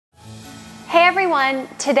everyone,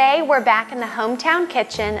 today we're back in the hometown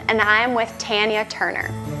kitchen and I am with Tanya Turner.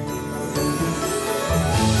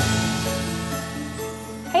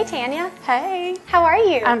 Hey Tanya. Hey. How are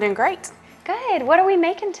you? I'm doing great. Good. What are we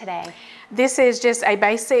making today? This is just a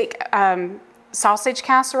basic sausage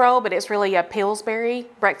casserole, but it's really a Pillsbury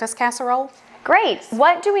breakfast casserole. Great.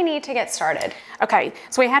 What do we need to get started? Okay,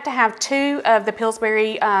 so we have to have 2 of the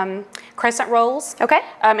Pillsbury crescent rolls. Okay.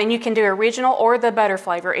 And you can do original or the butter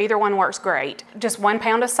flavor. Either one works great. Just 1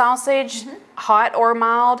 pound of sausage, hot or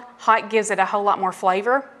mild. Hot gives it a whole lot more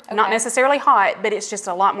flavor. Okay. Not necessarily hot, but it's just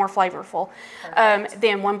a lot more flavorful.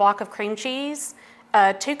 Then 1 block of cream cheese,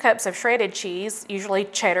 2 cups of shredded cheese. Usually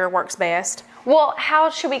cheddar works best. Well,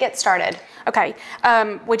 how should we get started? Okay,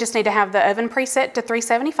 we just need to have the oven preset to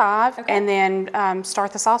 375 and then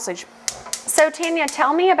start the sausage. So Tanya,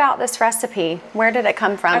 tell me about this recipe. Where did it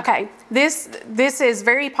come from? Okay, this is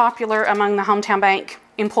very popular among the Hometown Bank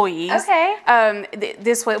employees. Okay.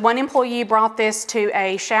 This one employee brought this to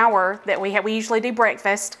a shower that we have. We usually do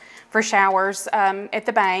breakfast for showers at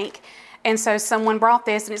the bank. And so someone brought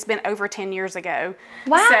this, and it's been over 10 years ago.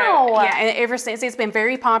 Wow. So, yeah, and ever since it's been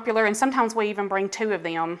very popular, and sometimes we even bring 2 of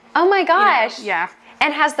them. Oh my gosh. You know, yeah.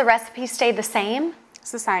 And has the recipe stayed the same?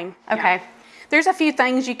 It's the same. Okay. Yeah. There's a few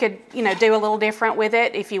things you could, do a little different with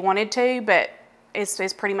it if you wanted to, but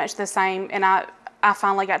it's pretty much the same. And I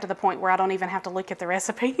finally got to the point where I don't even have to look at the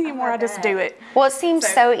recipe anymore. I just do it. Well, it seems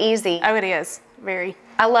so easy. Oh, it is. Very.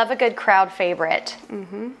 I love a good crowd favorite.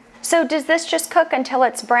 So does this just cook until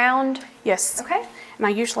it's browned? Yes. Okay. And I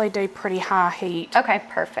usually do pretty high heat. Okay,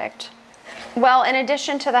 perfect. Well, in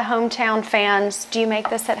addition to the hometown fans, do you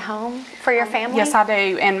make this at home for your family? Yes, I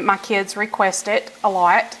do, and my kids request it a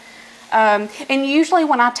lot. And usually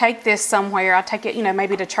when I take this somewhere, I take it,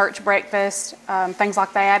 maybe to church breakfast, things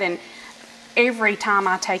like that, and every time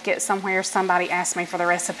I take it somewhere, somebody asks me for the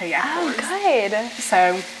recipe afterwards. Oh, good.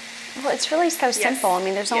 So. Well, it's really so simple. I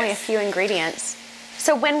mean, there's only a few ingredients.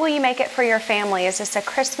 So when will you make it for your family? Is this a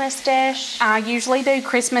Christmas dish? I usually do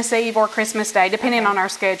Christmas Eve or Christmas Day, depending on our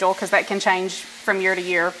schedule, because that can change from year to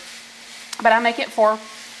year. But I make it for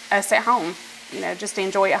us at home, just to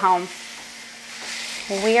enjoy at home.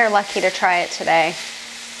 We are lucky to try it today.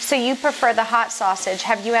 So you prefer the hot sausage.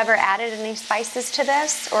 Have you ever added any spices to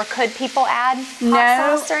this? Or could people add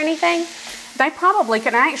hot sauce or anything? They probably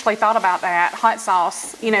could. I actually thought about that. Hot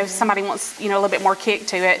sauce, if somebody wants, a little bit more kick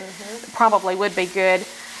to it, probably would be good.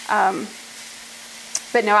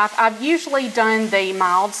 But no, I've usually done the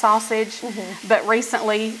mild sausage, but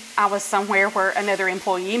recently I was somewhere where another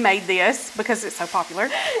employee made this because it's so popular,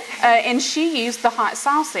 and she used the hot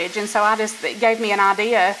sausage, and so it gave me an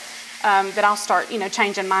idea that I'll start,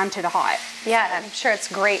 changing mine to the hot. Yeah, I'm sure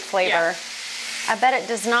it's great flavor. Yeah. I bet it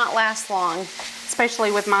does not last long.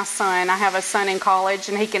 Especially with my son. I have a son in college,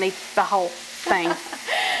 and he can eat the whole thing.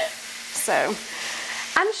 So.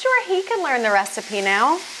 I'm sure he can learn the recipe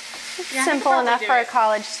now. Yeah, simple enough for a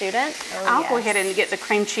college student. I'll go ahead and get the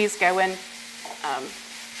cream cheese going.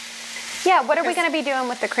 Yeah, what are we going to be doing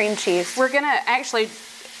with the cream cheese? We're going to actually,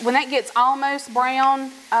 when that gets almost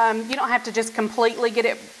brown, you don't have to just completely get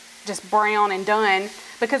it just brown and done,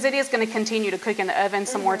 because it is going to continue to cook in the oven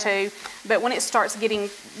some more too. But when it starts getting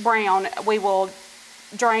brown, we will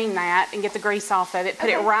drain that and get the grease off of it,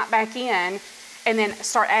 put it right back in, and then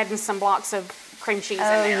start adding some blocks of cream cheese in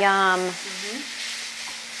there. Oh, yum.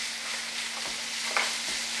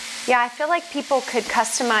 Yeah, I feel like people could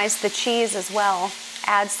customize the cheese as well,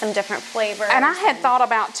 add some different flavors. And I had thought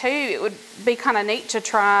about too, it would be kind of neat to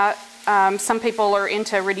try. Some people are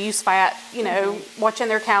into reduced fat, watching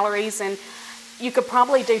their calories, and you could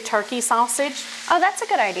probably do turkey sausage. Oh, that's a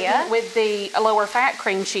good idea. With the lower fat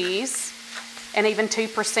cream cheese and even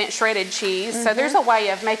 2% shredded cheese. So there's a way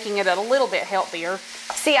of making it a little bit healthier.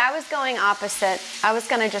 See, I was going opposite. I was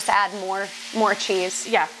going to just add more cheese.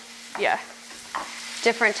 Yeah, yeah.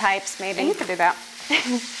 Different types, maybe. And you could do that.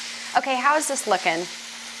 Okay, how is this looking?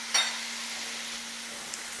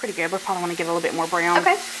 Pretty good. We probably want to get a little bit more brown.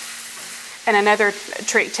 Okay. And another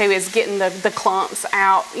trick too is getting the clumps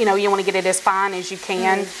out. You want to get it as fine as you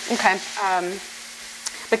can. Okay.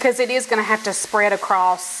 Because it is going to have to spread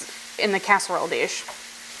across in the casserole dish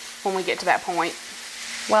when we get to that point.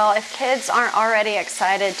 Well, if kids aren't already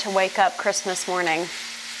excited to wake up Christmas morning,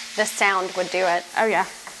 this sound would do it. Oh yeah.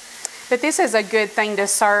 But this is a good thing to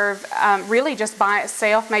serve really just by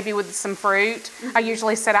itself, maybe with some fruit. I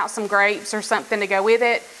usually set out some grapes or something to go with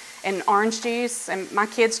it, and orange juice, and my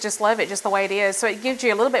kids just love it just the way it is. So it gives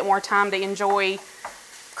you a little bit more time to enjoy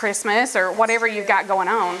Christmas or whatever you've got going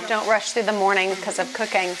on. Don't rush through the morning because of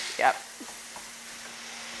cooking. Yep.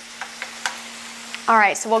 All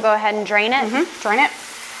right, so we'll go ahead and drain it. Drain it.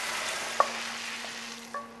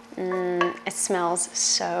 It smells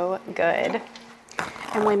so good.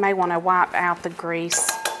 And we may want to wipe out the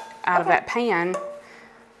grease out of that pan.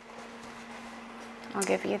 I'll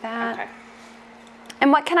give you that. Okay.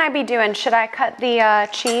 And what can I be doing? Should I cut the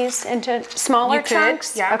cheese into smaller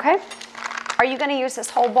chunks? Yeah. Okay. Are you going to use this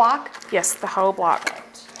whole block? Yes, the whole block.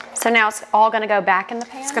 So now it's all going to go back in the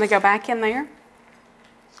pan? It's going to go back in there.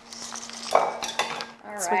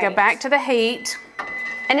 All So we go back to the heat.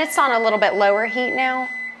 And it's on a little bit lower heat now,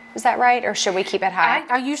 is that right? Or should we keep it high?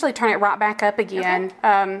 I usually turn it right back up again.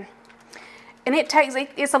 Okay. And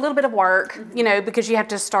it's a little bit of work, you know, because you have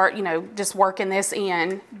to start, you know, just working this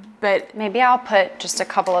in. But maybe I'll put just a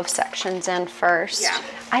couple of sections in first. Yeah.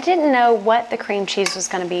 I didn't know what the cream cheese was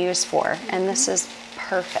going to be used for, and this is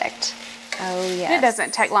perfect. Oh, yes. It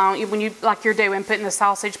doesn't take long. When you, like you're doing, putting the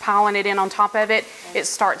sausage, piling it in on top of it, it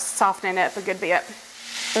starts softening up a good bit.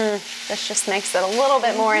 This just makes it a little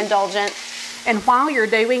bit more indulgent. And while you're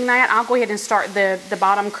doing that, I'll go ahead and start the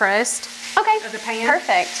bottom crust of the pan.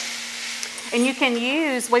 Perfect. And you can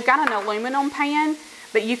use, we've got an aluminum pan,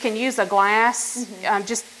 but you can use a glass,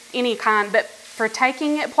 just any kind. But for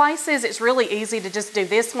taking it places, it's really easy to just do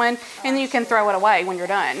this one, and then you can throw it away when you're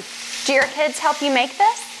done. Do your kids help you make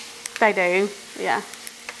this? They do, yeah.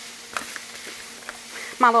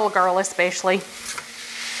 My little girl especially.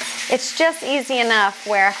 It's just easy enough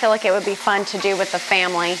where I feel like it would be fun to do with the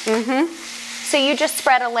family. So you just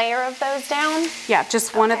spread a layer of those down? Yeah,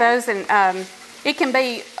 just one of those, and it can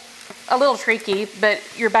be a little tricky, but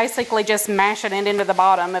you're basically just mashing it into the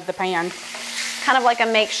bottom of the pan. Kind of like a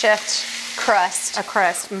makeshift crust. A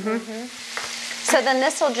crust, So then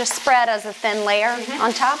this will just spread as a thin layer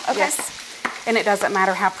on top? Okay. Yes. And it doesn't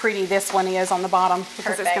matter how pretty this one is on the bottom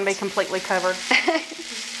because it's going to be completely covered.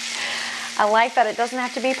 I like that it doesn't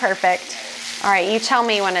have to be perfect. All right, you tell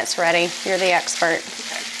me when it's ready. You're the expert.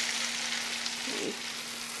 Okay.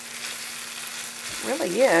 It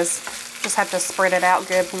really is. Just have to spread it out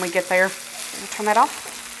good when we get there. Turn that off.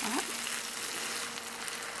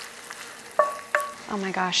 Oh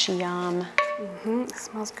my gosh, yum. It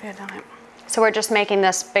smells good, doesn't it? So we're just making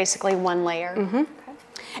this basically one layer. Okay.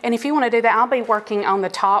 And if you want to do that, I'll be working on the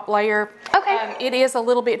top layer. Okay. It is a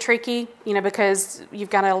little bit tricky, you know, because you've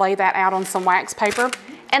got to lay that out on some wax paper.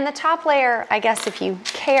 And the top layer, I guess if you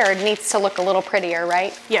cared, needs to look a little prettier,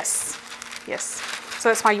 right? Yes. Yes. So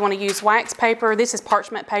that's why you want to use wax paper. This is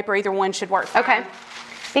parchment paper. Either one should work fine. Okay.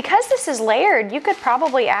 Because this is layered, you could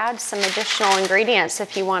probably add some additional ingredients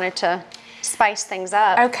if you wanted to spice things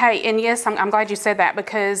up. Okay, and yes, I'm glad you said that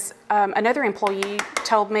because another employee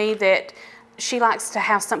told me that she likes to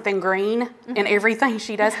have something green in everything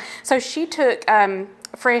she does. So she took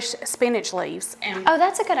fresh spinach leaves. And oh,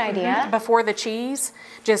 that's a good idea. Before the cheese,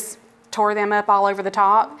 just tore them up all over the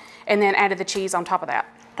top and then added the cheese on top of that.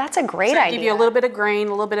 That's a great idea. Give you a little bit of green,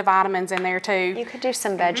 a little bit of vitamins in there too. You could do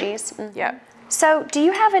some veggies. Yeah. So do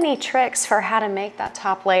you have any tricks for how to make that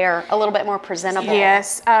top layer a little bit more presentable?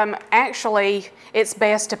 Yes. Actually, it's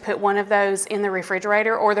best to put one of those in the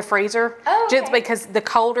refrigerator or the freezer. Oh, okay. Just because the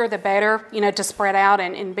colder, the better, you know, to spread out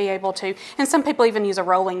and be able to. And some people even use a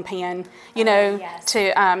rolling pin, you know,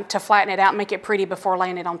 to flatten it out and make it pretty before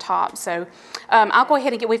laying it on top. So I'll go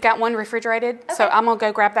ahead and we've got one refrigerated. Okay. So I'm going to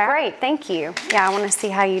go grab that. Great. Thank you. Yeah, I want to see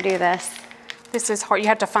how you do this. This is hard. You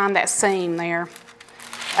have to find that seam there.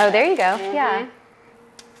 Oh, there you go. Yeah.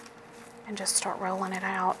 And just start rolling it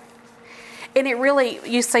out. And it really,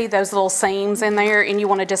 you see those little seams in there and you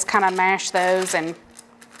want to just kind of mash those and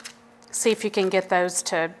see if you can get those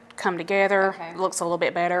to come together. Okay. It looks a little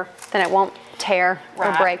bit better. Then it won't tear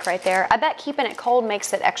or break right there. I bet keeping it cold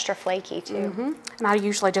makes it extra flaky too. And I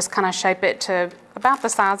usually just kind of shape it to about the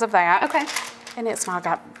size of that. Okay. And it's not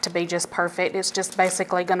got to be just perfect. It's just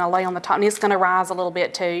basically going to lay on the top and it's going to rise a little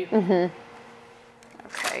bit too.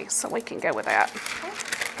 Okay, so we can go with that.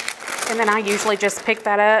 And then I usually just pick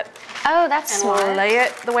that up. Oh, that's and smart. lay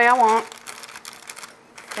it the way I want.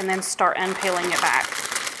 And then start unpeeling it back.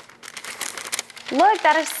 Look,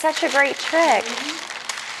 that is such a great trick.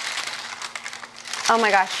 Oh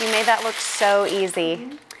my gosh, you made that look so easy.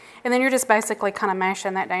 And then you're just basically kind of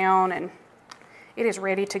mashing that down and it is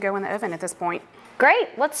ready to go in the oven at this point. Great,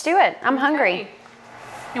 let's do it. I'm hungry.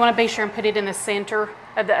 You want to be sure and put it in the center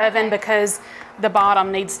of the oven because the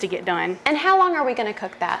bottom needs to get done. And how long are we going to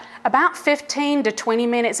cook that? About 15 to 20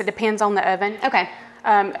 minutes. It depends on the oven. Okay.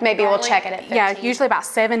 Maybe we'll check it at 15. Yeah, usually about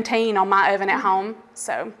 17 on my oven at home.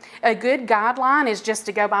 So a good guideline is just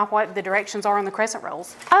to go by what the directions are on the crescent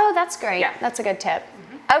rolls. Oh, that's great. Yeah. That's a good tip.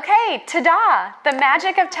 Okay, ta-da! The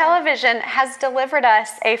magic of television has delivered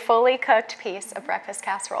us a fully cooked piece of breakfast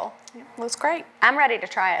casserole. Yeah, looks great. I'm ready to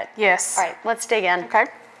try it. Yes. All right, let's dig in. Okay.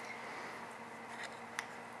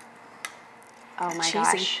 Oh my cheesy.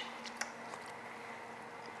 gosh.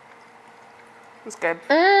 It's good.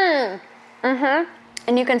 And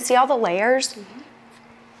you can see all the layers.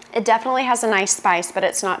 It definitely has a nice spice, but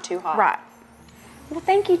it's not too hot. Right. Well,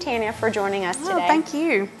 thank you, Tanya, for joining us today. Oh, thank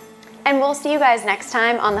you. And we'll see you guys next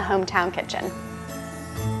time on the HomeTown Kitchen.